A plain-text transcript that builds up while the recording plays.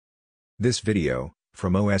This video,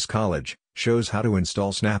 from OS College, shows how to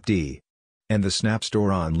install Snapd and the Snap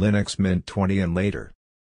Store on Linux Mint 20 and later.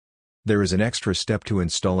 There is an extra step to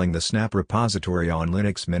installing the Snap repository on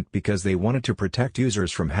Linux Mint because they wanted to protect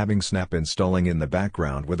users from having Snap installing in the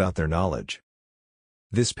background without their knowledge.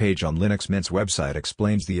 This page on Linux Mint's website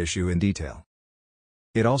explains the issue in detail.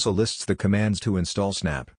 It also lists the commands to install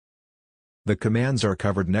Snap. The commands are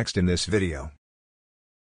covered next in this video.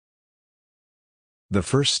 The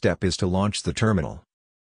first step is to launch the terminal.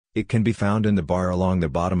 It can be found in the bar along the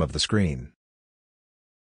bottom of the screen.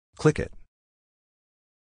 Click it.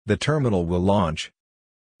 The terminal will launch.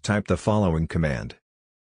 Type the following command.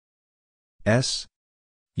 S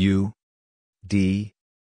U D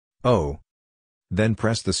O. Then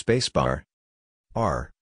press the spacebar. R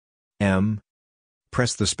M.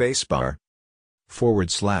 Press the spacebar.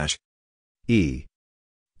 / E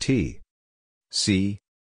T C /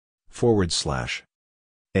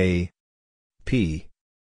 A P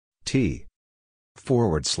T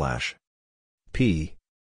 / P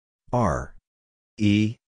R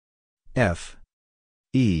E F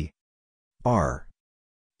E R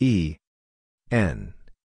E N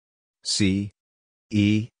C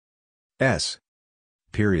E S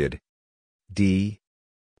period D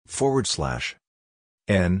 /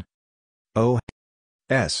 N O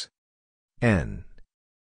S N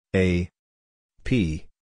A P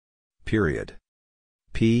period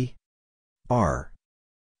P R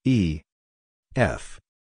E F.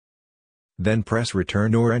 Then press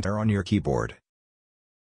Return or Enter on your keyboard.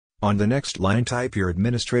 On the next line type your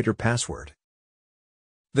administrator password.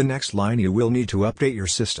 The next line you will need to update your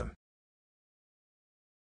system.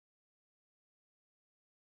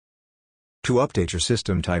 To update your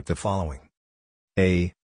system type the following.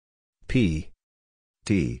 A P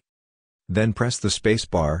T. Then press the space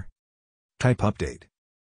bar. Type Update.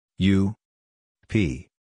 U P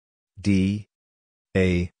D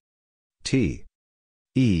A T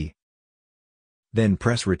E. Then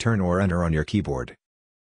press Return or Enter on your keyboard.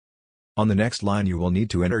 On the next line you will need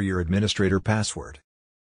to enter your administrator password.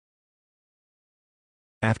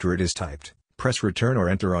 After it is typed, press Return or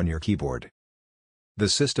Enter on your keyboard. The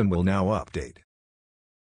system will now update.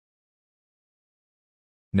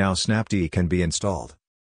 Now Snapd can be installed.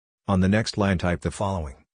 On the next line type the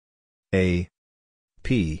following. A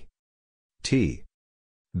P T.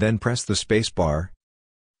 Then press the space bar.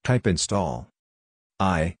 Type Install.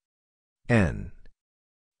 I N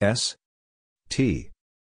S T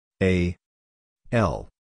A L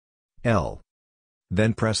L.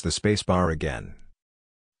 Then press the space bar again.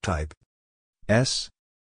 Type S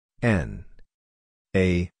N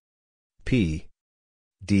A P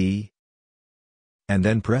D. And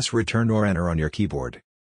then press Return or Enter on your keyboard.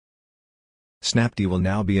 Snapd will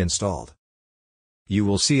now be installed. You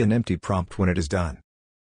will see an empty prompt when it is done.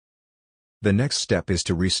 The next step is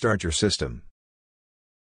to restart your system.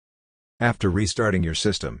 After restarting your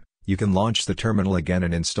system, you can launch the terminal again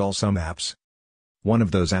and install some apps. One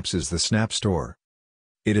of those apps is the Snap Store.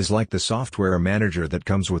 It is like the software manager that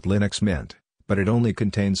comes with Linux Mint, but it only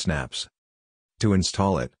contains snaps. To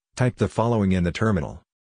install it, type the following in the terminal.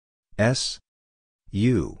 S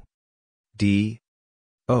U D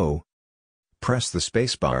O. Press the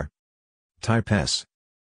spacebar. Type S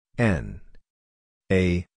N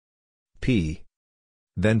A P.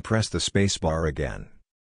 Then press the spacebar again.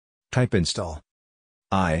 Type Install.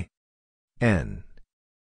 I N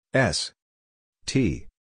S T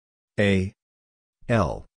A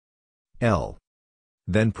L L.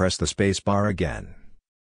 Then press the spacebar again.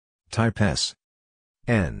 Type S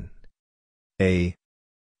N A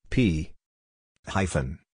P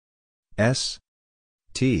hyphen S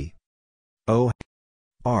T O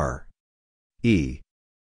R E.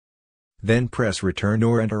 Then press Return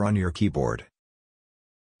or Enter on your keyboard.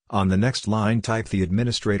 On the next line type the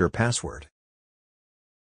administrator password.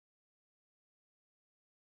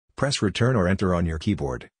 Press Return or Enter on your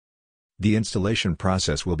keyboard. The installation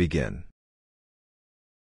process will begin.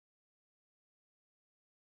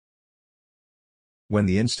 When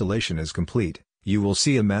the installation is complete, you will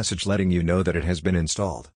see a message letting you know that it has been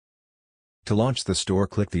installed. To launch the store,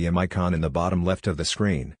 click the M icon in the bottom left of the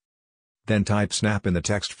screen. Then type Snap in the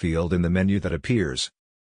text field in the menu that appears.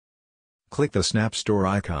 Click the Snap Store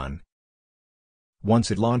icon.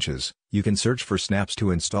 Once it launches, you can search for snaps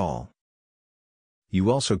to install.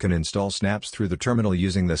 You also can install snaps through the terminal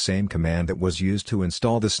using the same command that was used to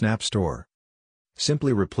install the Snap Store.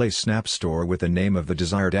 Simply replace Snap Store with the name of the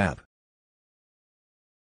desired app.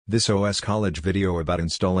 This OS College video about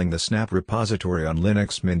installing the Snap repository on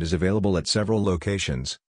Linux Mint is available at several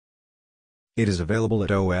locations. It is available at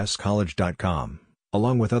oscollege.com.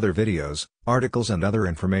 along with other videos, articles and other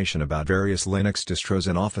information about various Linux distros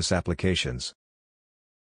and Office applications.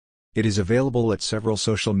 It is available at several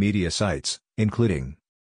social media sites, including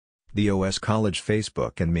the OS College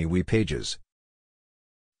Facebook and MeWe pages.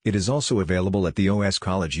 It is also available at the OS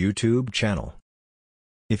College YouTube channel.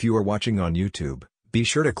 If you are watching on YouTube, be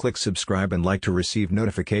sure to click subscribe and like to receive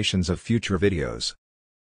notifications of future videos.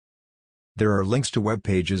 There are links to web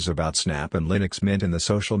pages about Snap and Linux Mint in the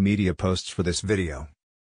social media posts for this video,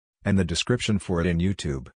 and the description for it in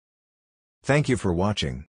YouTube. Thank you for watching.